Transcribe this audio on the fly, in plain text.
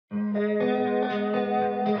Losing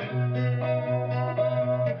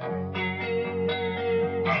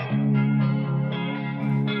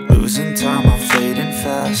time, I'm fading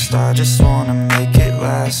fast. I just wanna make it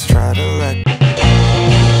last. Try to let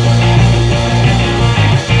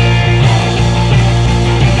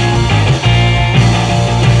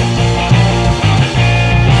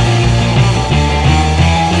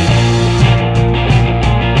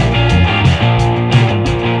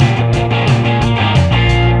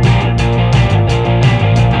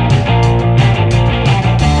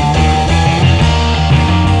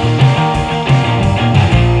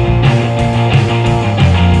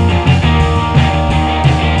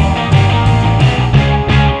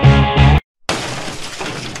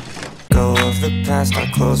I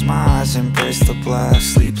close my eyes, embrace the black.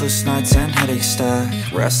 Sleepless nights and headaches stack.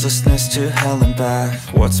 Restlessness to hell and back.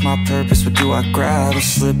 What's my purpose, what do I grab? A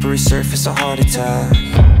slippery surface, a heart attack.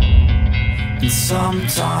 And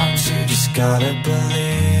sometimes you just gotta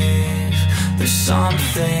believe there's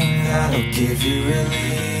something that'll give you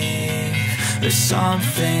relief. There's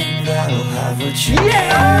something that'll have what you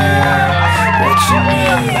need, what you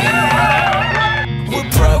need. We're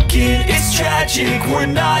broken, it's tragic, we're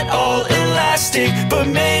not all elastic, but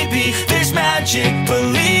maybe there's magic.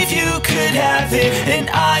 Believe you could have it. And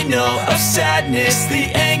I know of sadness, the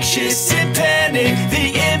anxious and panic,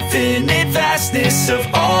 the infinite vastness of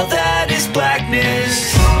all that is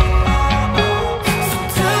blackness.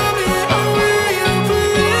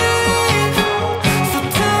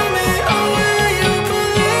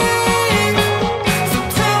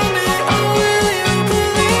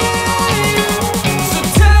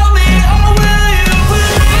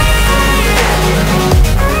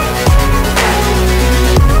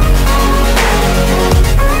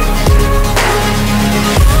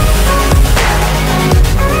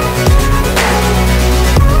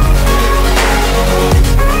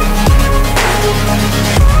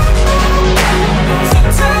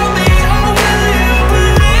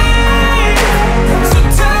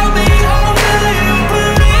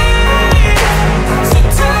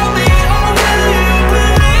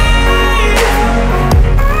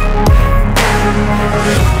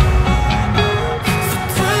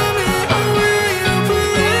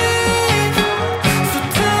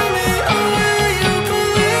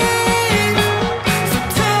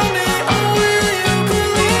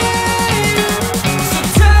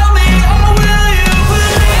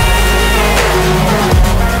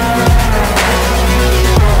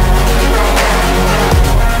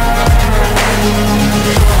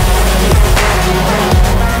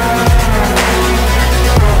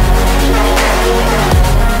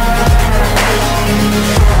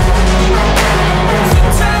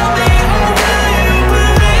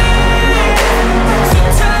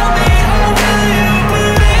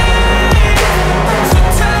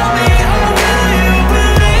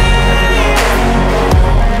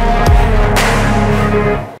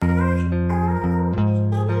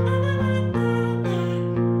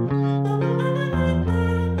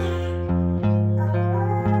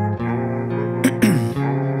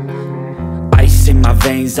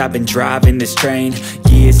 I've been driving this train,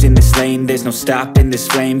 years in this lane, there's no stopping this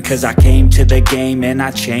flame. Cause I came to the game and I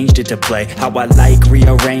changed it to play how I like,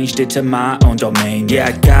 rearranged it to my own domain. Yeah,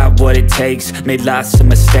 I got what it takes, made lots of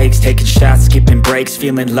mistakes, taking shots, skipping breaks,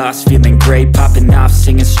 feeling lost, feeling great, popping off,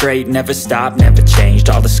 singing straight, never stopped, never changed.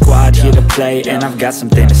 All the squad here to play and I've got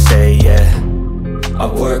something to say, yeah. I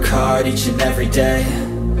work hard each and every day,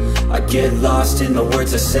 I get lost in the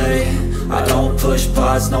words I say. I don't push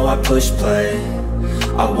pause, no I push play.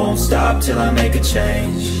 I won't stop till I make a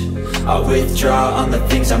change. I withdraw on the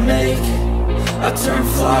things I make. I turn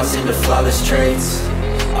flaws into flawless traits.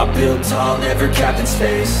 I build tall, never capped in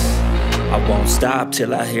space. I won't stop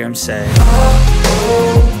till I hear him say, oh,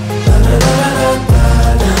 oh, la, la, la, la,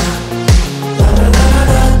 la, la.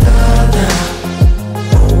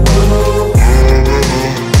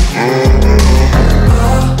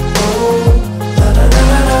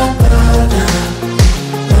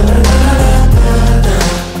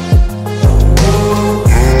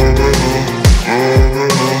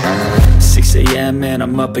 And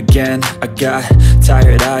I'm up again. I got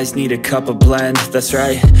tired eyes, need a cup of blend. That's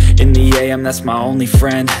right, in the AM, that's my only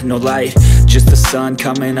friend. No light, just the sun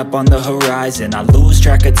coming up on the horizon. I lose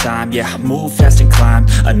track of time, yeah, I move fast and climb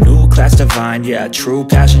a new class divine, yeah, true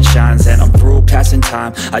passion shines. And I'm through passing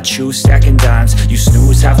time, I choose stacking dimes. You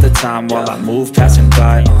snooze half the time while I move passing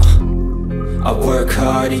by. I work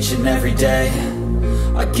hard each and every day,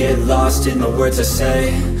 I get lost in the words I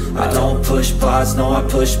say. I don't push pause, no I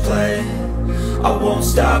push play. I won't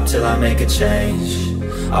stop till I make a change.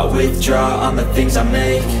 I withdraw on the things I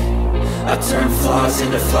make. I turn flaws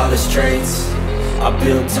into flawless traits. I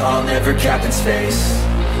build tall, never capped in space.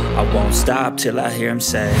 I won't stop till I hear him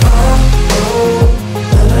say,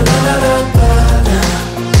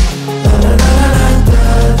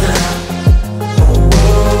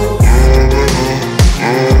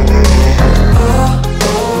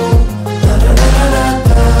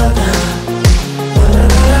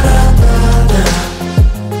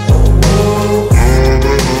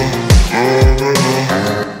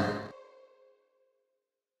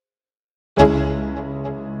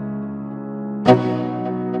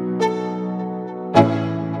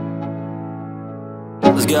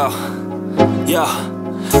 let's go. Yo,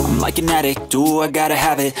 I'm like an addict, do I gotta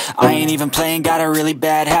have it. I ain't even playing, got a really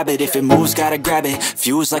bad habit. If it moves, gotta grab it,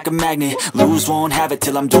 fuse like a magnet. Lose, won't have it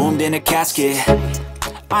till I'm doomed in a casket.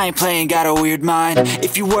 I ain't playing, got a weird mind.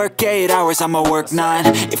 If you work 8 hours, I'ma work 9.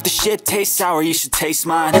 If the shit tastes sour, you should taste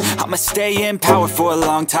mine. I'ma stay in power for a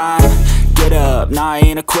long time. Get up, nah, I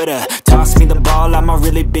ain't a quitter. Toss me the ball, I'm a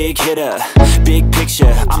really big hitter. Big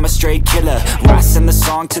picture, I'm a straight killer. Rising the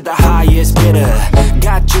song to the highest bidder.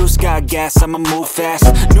 Got juice, got gas, I'ma move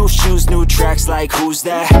fast. New shoes, new tracks, like who's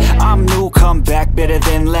that? I'm new, come back, better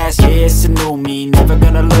than last. Yeah, it's a new me, never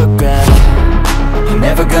gonna look back. I'm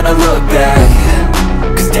never gonna look back.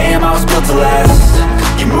 Cause damn, I was built to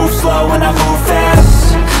last. You move slow and I move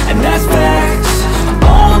fast, and that's facts.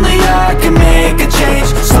 Only I can make a change.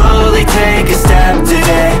 Slowly take a step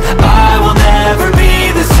today. I will never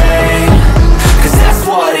be the same. Cause that's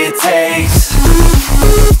what it takes.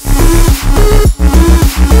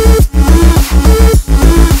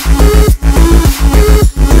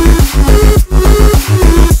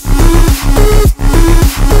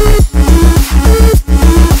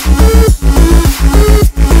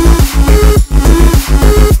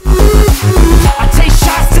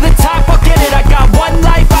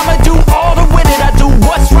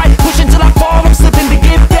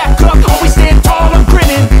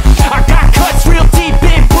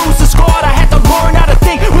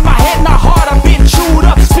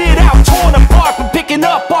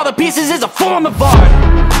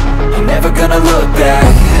 I'm never gonna look back.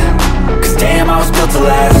 Cause damn, I was built to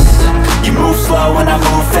last. You move slow and I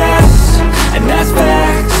move fast, and that's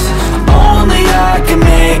facts. Only I can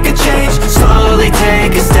make a change. Slowly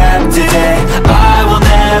take a step today. I will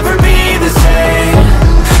never be the same.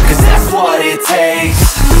 Cause that's what it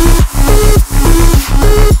takes.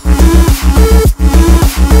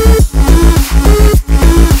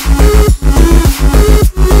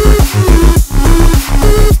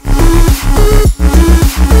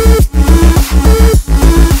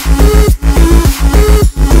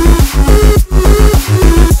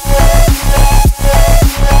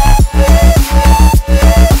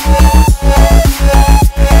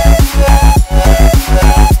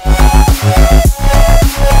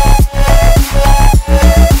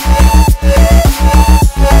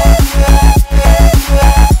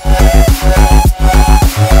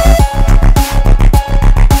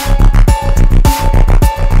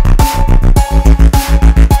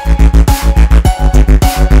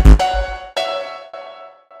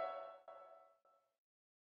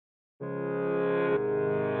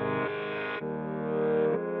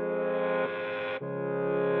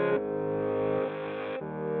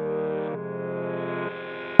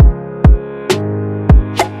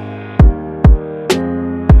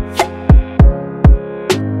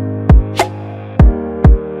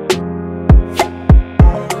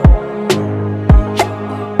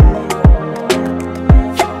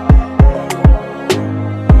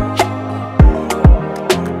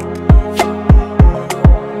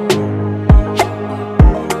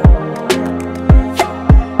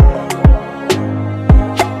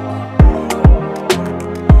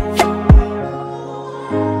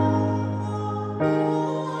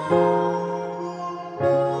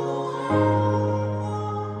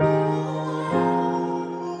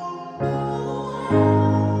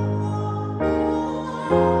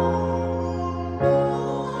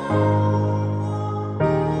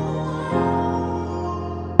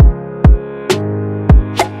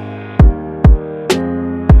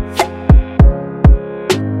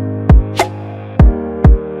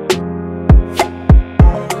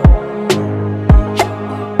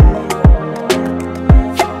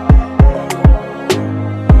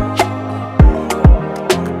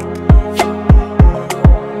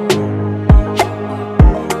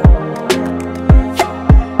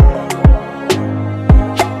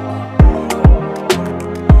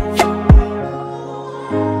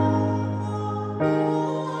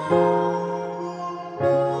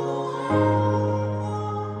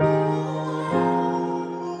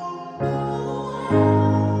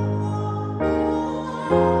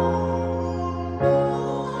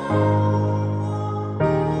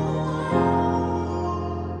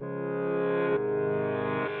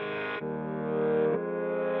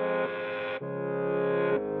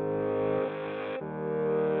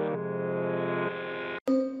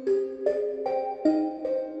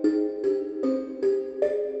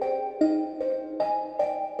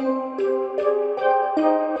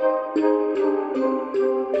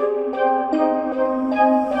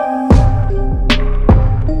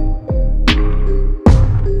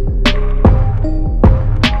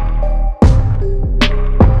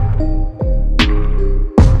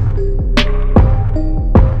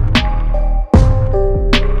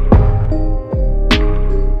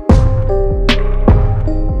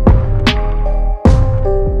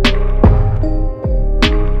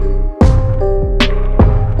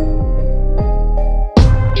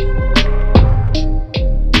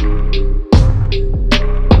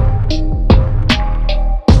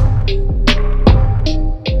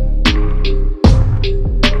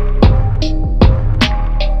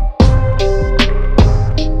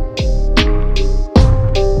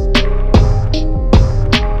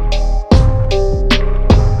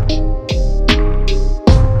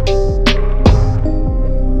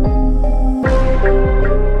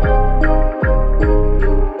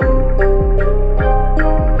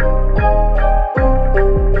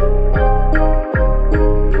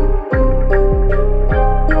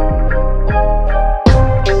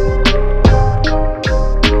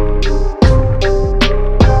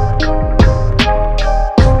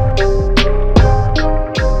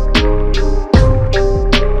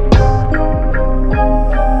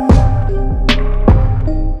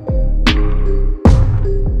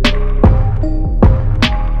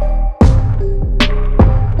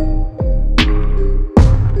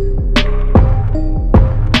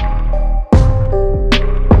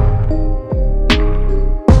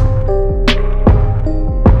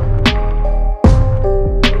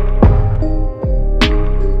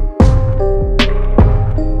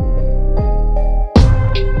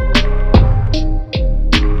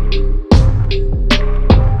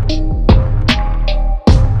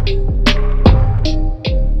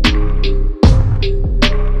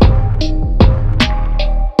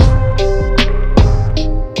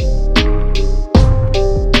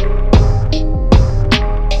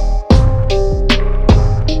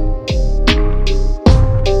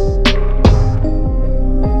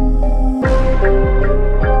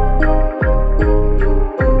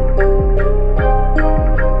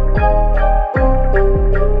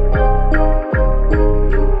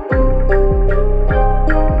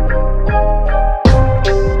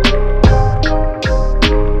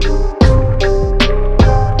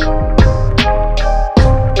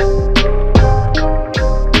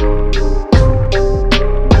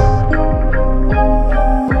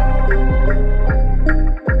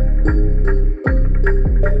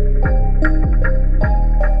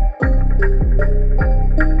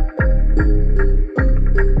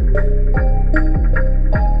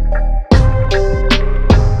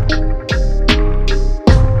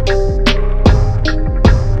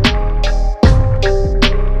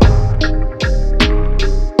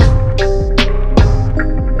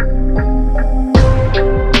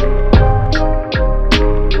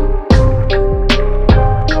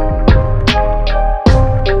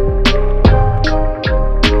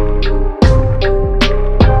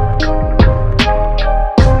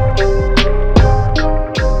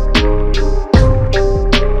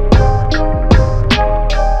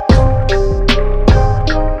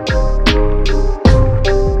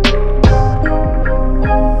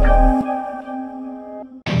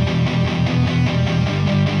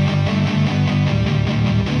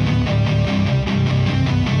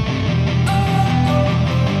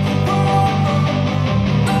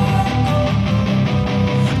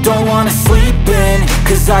 don't wanna sleep in,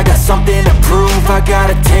 cause I got something to prove. I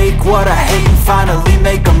gotta take what I hate and finally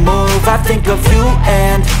make a move. I think of you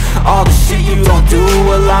and all the shit you don't do.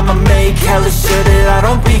 Well, I'ma make hella sure that I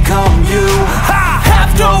don't become you. I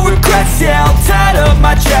have no regrets, yeah, I'll tie up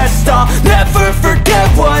my chest. I'll never forget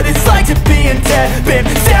what it's like to be in debt. Been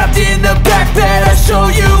stabbed in the back bed, I'll show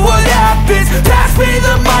you what happens. Pass me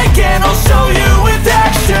the mic and I'll show you with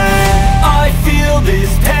action. I feel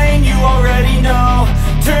this pain, you already know.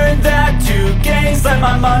 Turn that to gains, let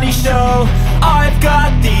my money show. I've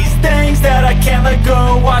got these things that I can't let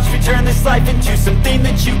go. Watch me turn this life into something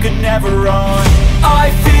that you could never own.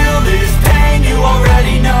 I feel this pain, you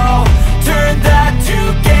already know. Turn that to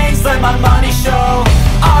gains, let my money show.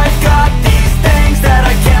 I've got these things that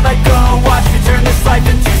I can't let go. Watch me turn this life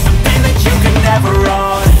into something that you could never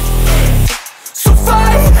own. So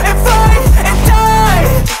fight and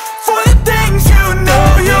die for the things you know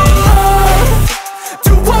you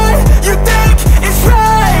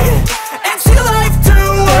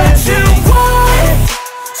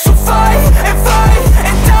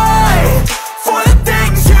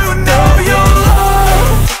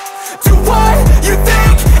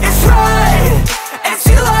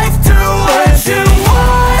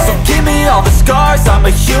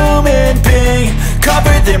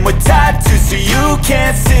them with tattoos so you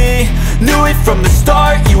can't see. Knew it from the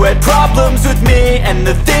start, you had problems with me and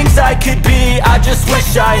the things I could be, I just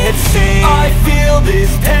wish I had seen. I feel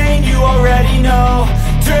this pain, you already know.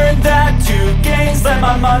 Turn that to gains, let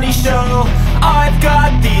my money show. I've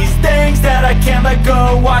got these things that I can't let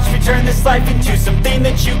go. Watch me turn this life into something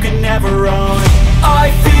that you can never own.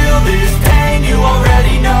 I feel this pain, you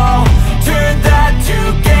already know. Turn that to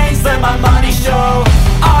gains, let my money show.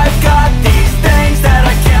 I've got these things that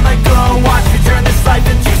I can't let go. Watch me turn this life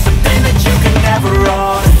into something that you can never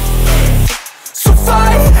own. So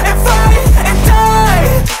fight and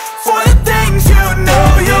die for the things you know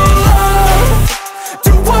you love.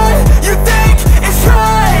 Do what you think is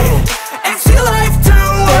right and see life do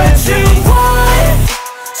what you want.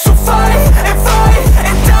 So fight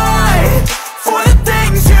and die for the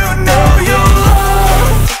things you know you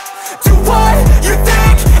love. Do what you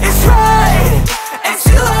think is right and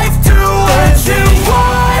see life do what you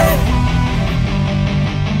want.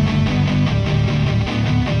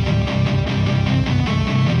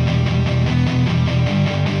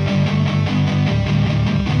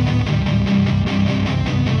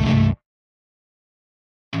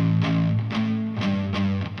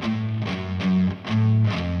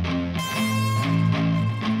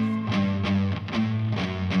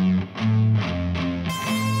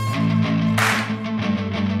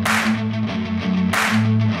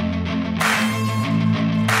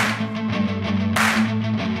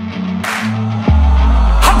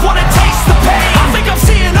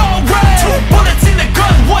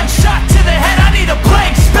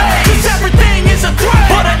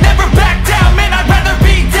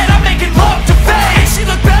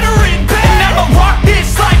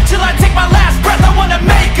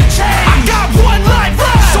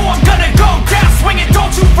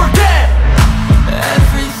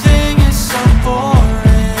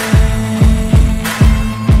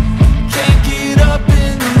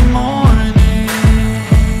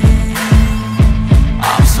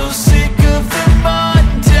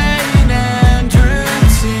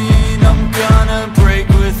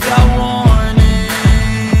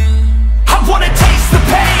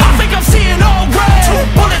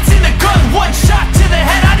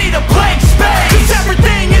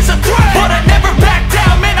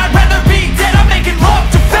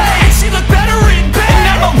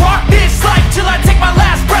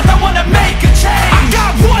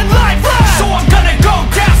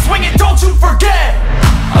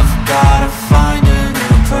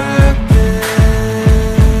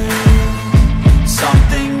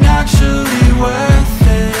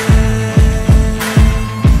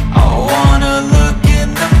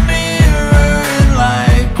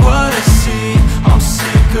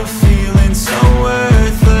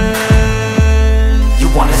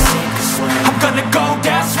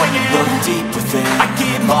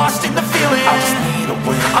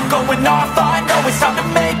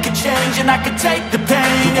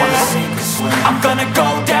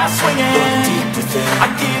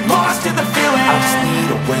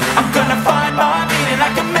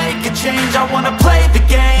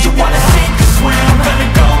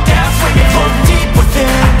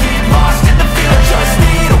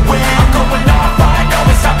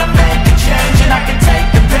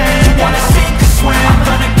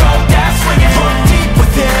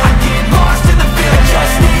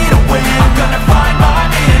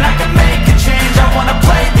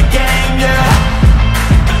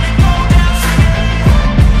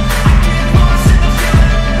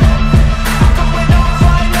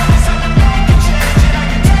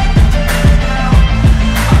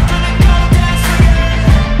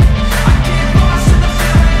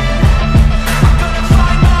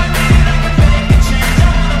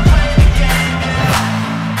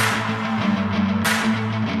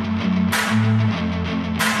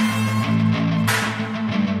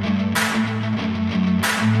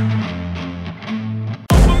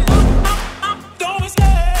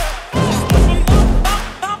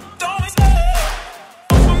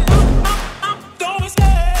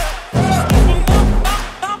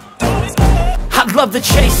 Love the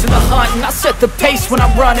chase and the hunt, and I set the pace when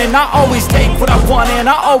I'm running. I always take what I want and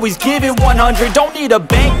I always give it 100. Don't need a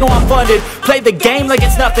bank, no I'm funded. Play the game like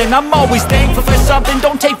it's nothing. I'm always thankful for something.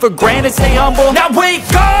 Don't take for granted, stay humble. Now wake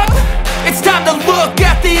up! It's time to look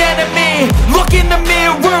at the enemy. Look in the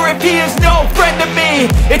mirror if he is no friend to me.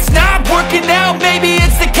 It's not working out, maybe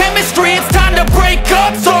it's the chemistry. It's time to break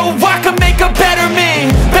up so I can make a better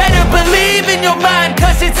me. Better believe in your mind,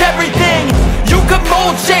 cause it's everything. You can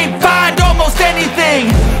mold, shape, find almost anything.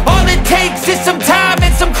 All it takes is some time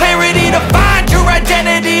and some clarity to find your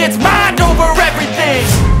identity. It's mind over everything.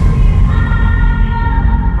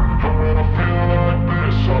 When I feel like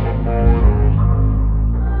this,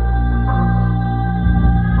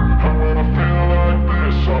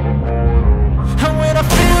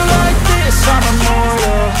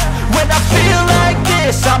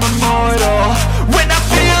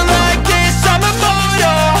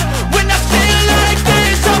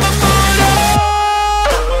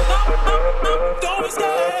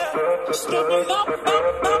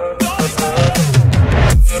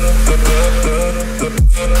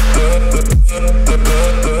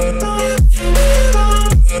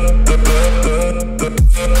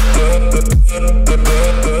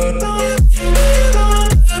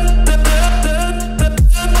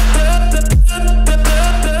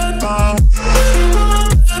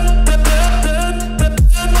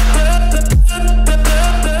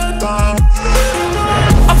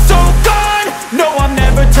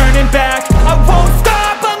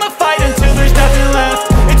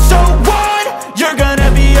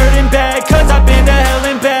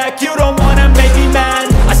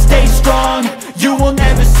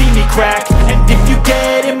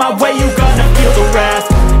 my way, you gonna feel the wrath.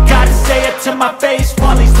 Gotta say it to my face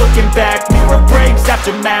while he's looking back. Mirror breaks,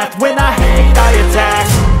 aftermath, when I hate, I attack.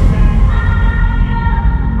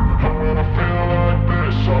 And when I feel like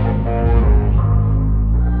this, I'm immortal.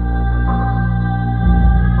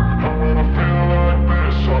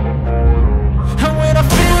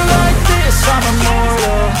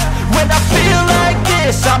 When I feel like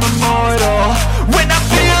this, I'm immortal. When I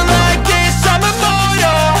feel like this, I'm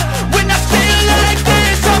immortal. When I feel like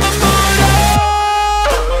this, I'm immortal.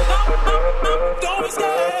 Don't be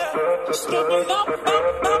scared. Just open up,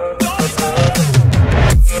 don't be scared.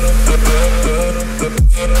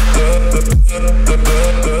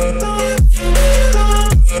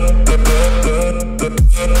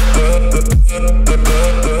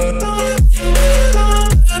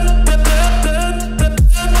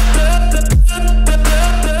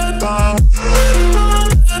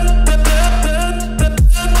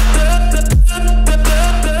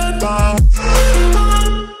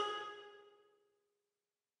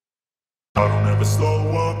 I don't ever slow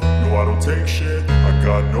up, no I don't take shit. I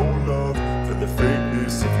got no love for the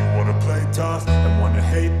fakeness. If you wanna play tough and wanna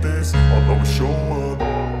hate this, I'll always show up.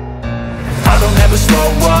 I don't ever slow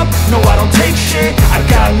up, no I don't take shit. I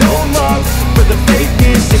got no love for the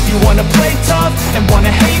fakeness. If you wanna play tough and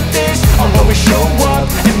wanna hate this, I'll always show up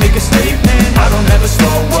and make a statement. I don't ever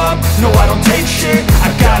slow up, no I don't take shit. I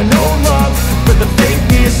got no love for the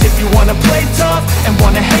fakeness. If you wanna play tough and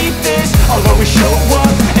wanna hate this, I'll always show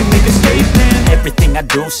up and make a statement. Everything I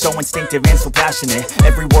do so instinctive and so passionate.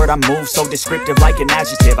 Every word I move so descriptive like an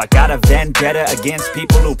adjective. I got a vendetta against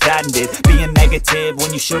people who patented being negative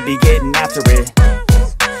when you should be getting after it.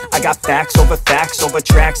 I got facts over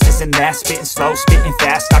tracks, this and that. Spitting slow, spitting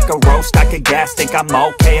fast. I could roast, I could gas. Think I'm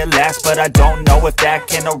okay at last, but I don't know if that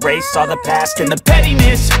can erase all the past. And the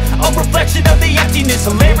pettiness, a reflection of the emptiness.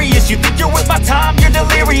 Hilarious, you think you're worth my time, you're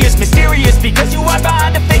delirious. Mysterious, because you hide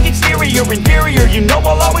behind a fake exterior. Inferior, you know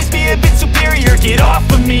I'll always be a bit superior. Get off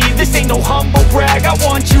of me, this ain't no humble brag. I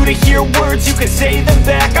want you to hear words, you can say them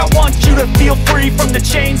back. I want you to feel free from the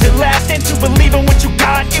chains at last, and to believe in what you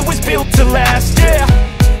got, it was built to last, yeah.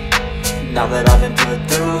 Now that I've been put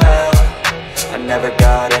through hell, I never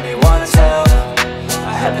got anyone's help.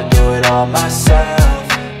 I had to do it all myself.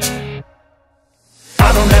 I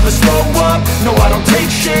don't ever slow up, no I don't take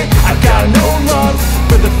shit. I got no love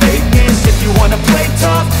for the fakeness. If you wanna play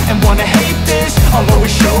tough and wanna hate this, I'll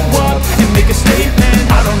always show up and make a statement.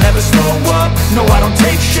 I don't ever slow up, no I don't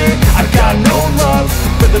take shit. I got no love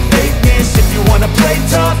for the fakeness. If you wanna play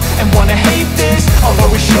tough and wanna hate this, I'll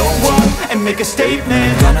always show up and make a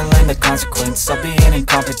statement. Gonna learn the consequence of being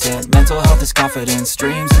incompetent. Mental health is confidence,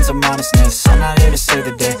 dreams and some honestness. I'm not here to save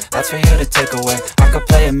the day, that's for you to take away. I could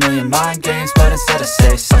play a million mind games, but instead I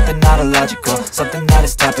say something not illogical, something that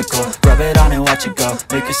is topical. Rub it on and watch it go,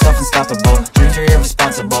 make yourself unstoppable. Dreams are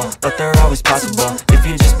irresponsible, but they're always possible. If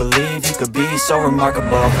you just believe, you could be so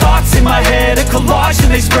remarkable. Thoughts in my head, a collage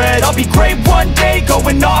and they spread. I'll be great one day,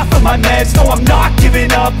 going off of my meds. No, I'm not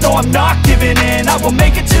giving up, no, I'm not giving in. I will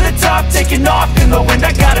make it to the top, taking off in the wind.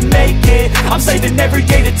 I gotta make it, I'm saving every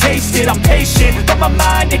day to taste it. I'm patient, but my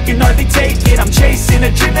mind, it can hardly take it. I'm chasing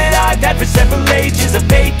a dream that I've had for several ages. A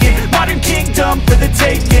vacant, modern kingdom for the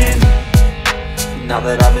taking. Now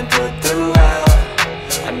that I've been put through hell,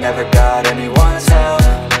 I never got anyone's help.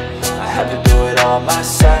 I had to do it all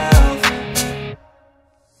myself.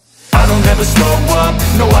 I don't ever slow up,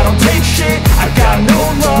 no I don't take shit. I got no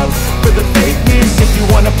love for the fakeness. If you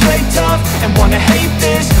wanna play tough and wanna hate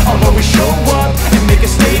this, I'll always show up and make a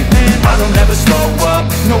statement. I don't ever slow up,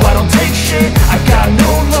 no I don't take shit. I got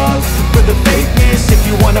no love for the fakeness. If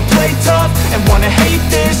you wanna play tough and wanna hate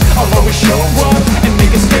this, I'll always show up and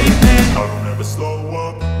make a statement. I don't ever slow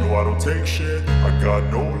up, no I don't take shit. I got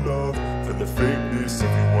no love for the fakeness. If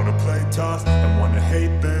you wanna play tough and wanna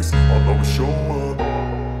hate this, I'll always show up.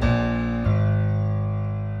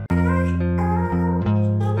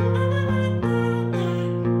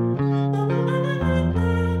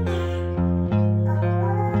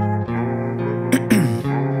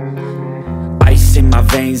 In my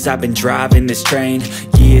veins, I've been driving this train.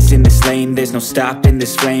 Years in this lane, there's no stopping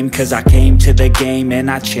this flame. Cause I came to the game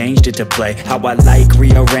and I changed it to play how I like,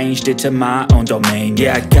 rearranged it to my own domain.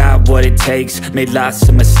 Yeah, I got what it takes, made lots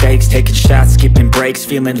of mistakes. Taking shots, skipping breaks,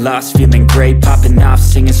 feeling lost, feeling great. Popping off,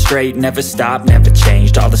 singing straight, never stopped, never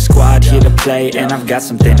changed. All the squad here to play, and I've got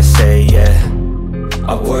something to say, yeah.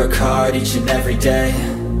 I work hard each and every day.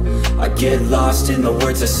 I get lost in the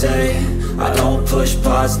words I say. I don't push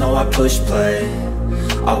pause, no I push play.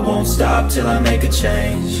 I won't stop till I make a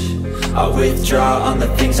change. I withdraw on the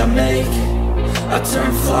things I make. I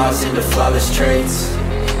turn flaws into flawless traits.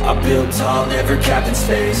 I build tall, never capped in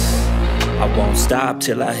space. I won't stop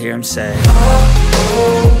till I hear him say,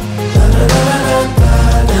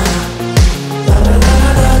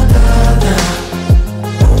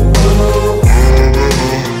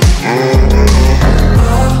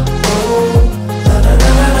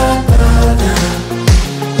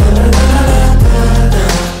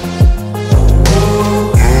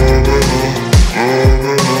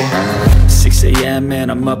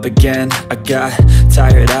 man, I'm up again. I got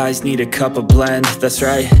tired eyes, need a cup of blend. That's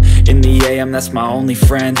right, in the AM, that's my only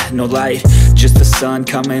friend. No light, just the sun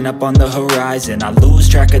coming up on the horizon. I lose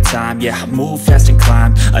track of time, yeah, I move fast and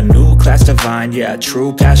climb a new class divine, yeah,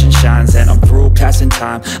 true passion shines. And I'm through passing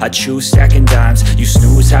time, I choose stacking dimes. You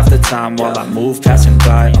snooze half the time while I move passing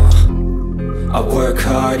by. I work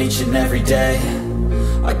hard each and every day.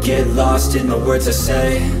 I get lost in the words I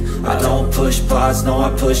say. I don't push pause, no,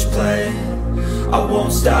 I push play. I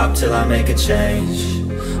won't stop till I make a change.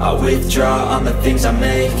 I withdraw on the things I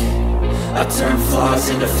make. I turn flaws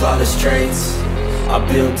into flawless traits. I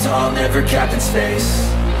build tall, never capped in space.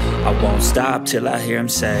 I won't stop till I hear him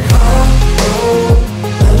say,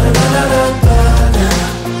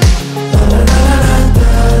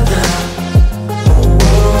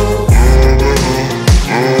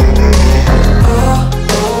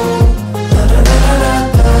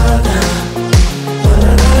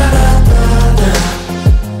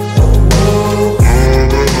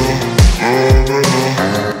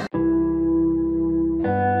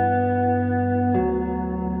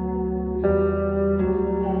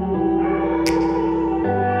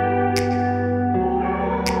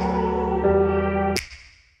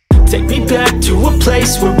 take me back to a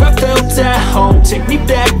place where I felt at home. Take me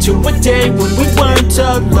back to a day when we weren't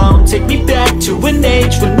alone. Take me back to an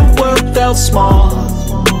age when the world felt small.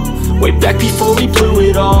 Way back before we blew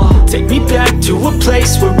it all. Take me back to a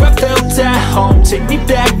place where I felt at home. Take me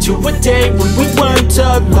back to a day when we weren't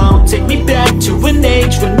alone. Take me back to an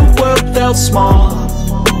age when the world felt small.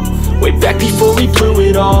 Way back before we blew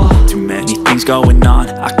it all. Too many things going on,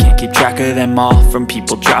 I can't keep track of them all. From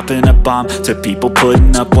people dropping a bomb to people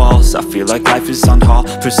putting up walls. I feel like life is on hold,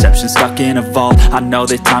 perception stuck in a vault. I know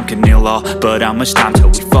that time can heal all, but how much time till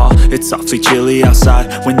we fall? It's awfully chilly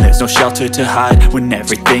outside, when there's no shelter to hide. When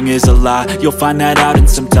everything is a lie, you'll find that out in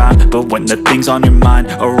some time. But when the things on your mind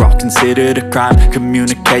are all considered a crime,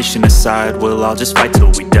 communication aside, we'll all just fight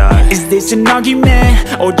till we die. Is this an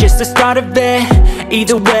argument, or just the start of it?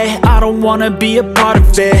 Either way, I don't wanna be a part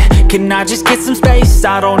of it. Can I just get some space?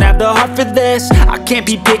 I don't have the heart for this. I can't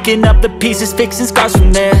be picking up the pieces, fixing scars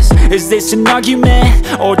from this. Is this an argument,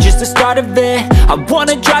 or just the start of it? I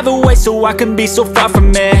wanna drive away so I can be so far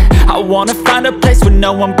from it. I wanna find a place where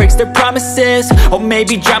no one breaks their promises. Or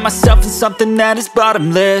maybe drown myself in something that is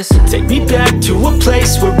bottomless. Take me back to a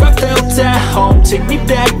place where I felt at home. Take me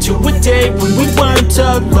back to a day when we weren't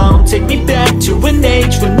alone. Take me back to an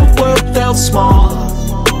age when the world felt small.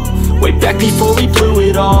 Way back before we blew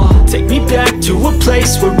it all. Take me back to a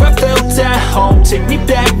place where I felt at home. Take me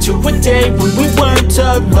back to a day when we weren't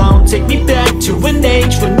alone. Take me back to an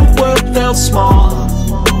age when the world felt small.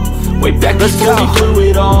 Way back before we blew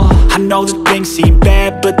it all. I know that things seem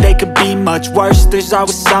bad, but they could be much worse. There's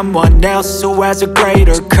always someone else who has a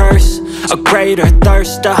greater curse, a greater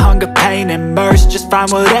thirst, a hunger, pain, and mercy. Just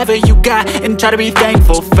find whatever you got and try to be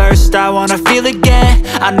thankful first. I wanna feel again,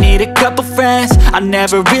 I need a couple friends. I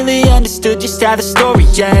never really understood just how the story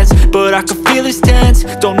ends, but I can feel it's tense,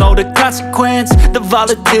 don't know the consequence. The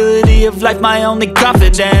volatility of life, my only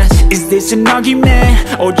confidence. Is this an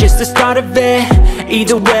argument, or just the start of it?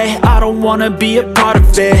 Either way, I don't wanna be a part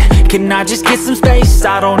of it. Can I just get some space?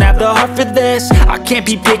 I don't have the heart for this. I can't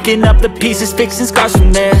be picking up the pieces, fixing scars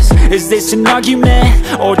from this. Is this an argument,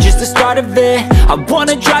 or just the start of it? I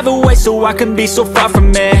wanna drive away so I can be so far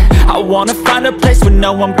from it. I wanna find a place where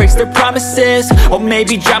no one breaks their promises. Or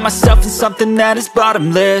maybe drown myself in something that is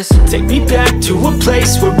bottomless. Take me back to a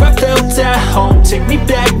place where I felt at home. Take me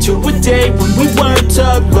back to a day when we weren't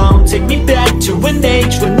alone. Take me back to an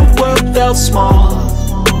age when the world felt small.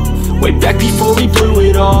 Way back before we blew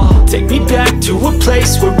it all. Take me back to a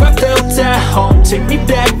place where I felt at home. Take me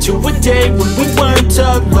back to a day when we weren't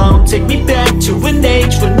alone. Take me back to an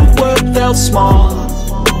age when the world felt small.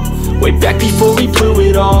 Way back before we blew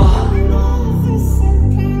it all.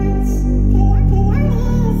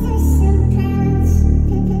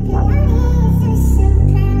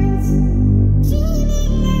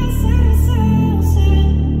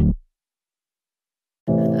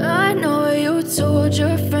 I know you told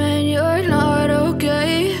your friend you're not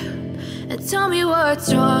okay, and tell me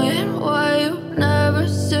what's wrong and why you never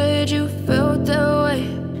said you felt that way.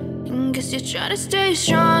 And guess Guess you're trying to stay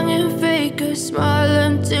strong and fake a smile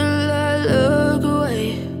until I look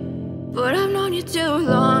away. But I've known you too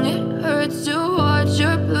long, it hurts to watch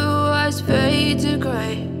your blue eyes fade to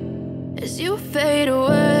gray as you fade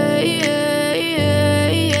away,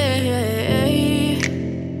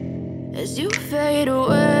 as you fade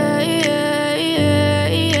away.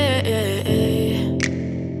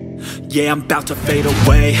 Yeah, I'm about to fade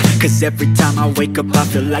away, cause every time I wake up I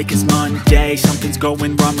feel like it's Monday. Something's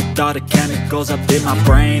going wrong with all the chemicals up in my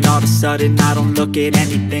brain. All of a sudden I don't look at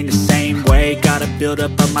anything the same way. Got a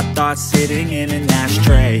buildup of my thoughts sitting in an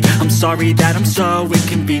ashtray. I'm sorry that I'm so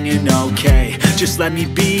inconvenient, okay. Just let me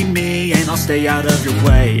be me and I'll stay out of your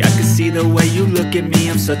way. I can see the way you look at me,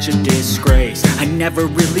 I'm such a disgrace. I never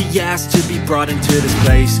really asked to be brought into this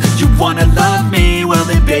place. You wanna love me? Well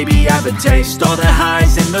then baby I have a taste. All the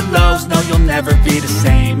highs and the lows, no you'll never be the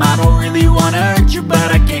same. I don't really wanna hurt you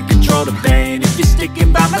but I can't control the pain. If you're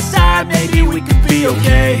sticking by my side maybe we could be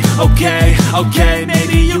okay. Okay,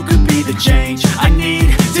 maybe you could be the change I need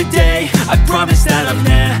today. I promise that I've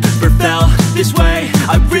never felt this way.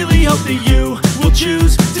 I really hope that you will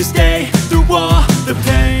choose to stay through all the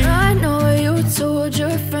pain. I know you told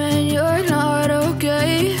your friend you're not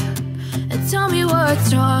okay, and tell me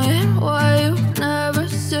what's wrong and why you never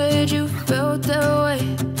said you felt that way.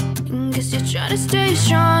 Guess you're trying to stay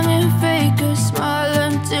strong and fake a smile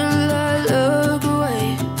until I look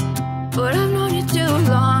away. But I've known you too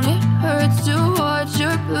long, it hurts to watch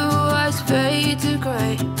your blue eyes fade to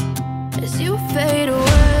gray as you fade away,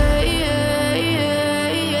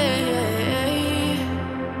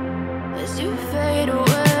 as you fade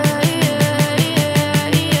away,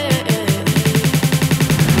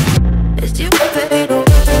 as you fade away.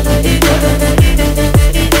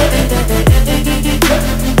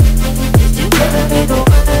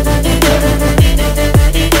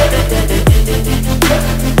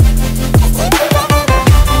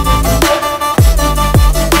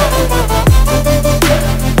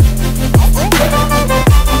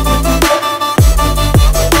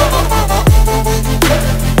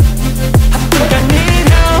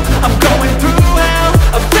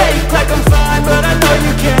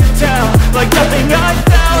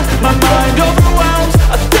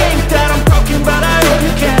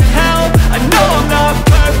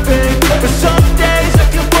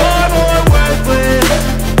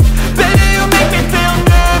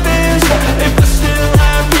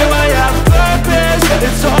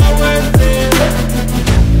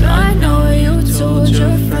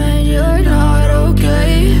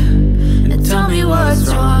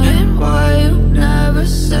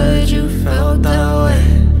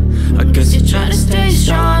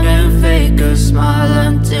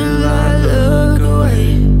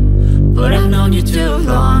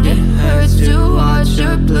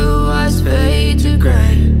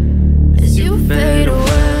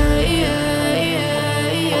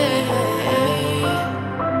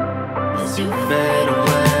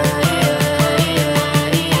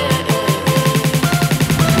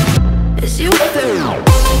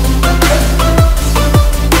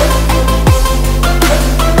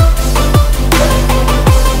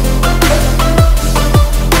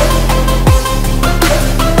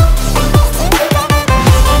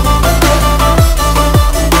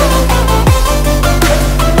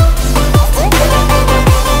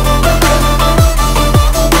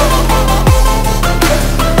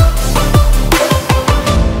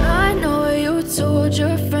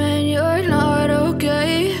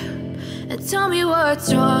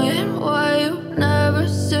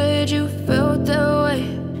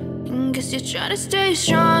 Trying to stay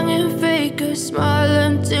strong and fake a smile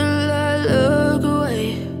until I look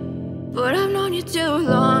away. But I've known you too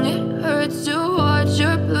long, it hurts to watch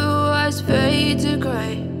your blue eyes fade to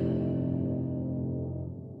gray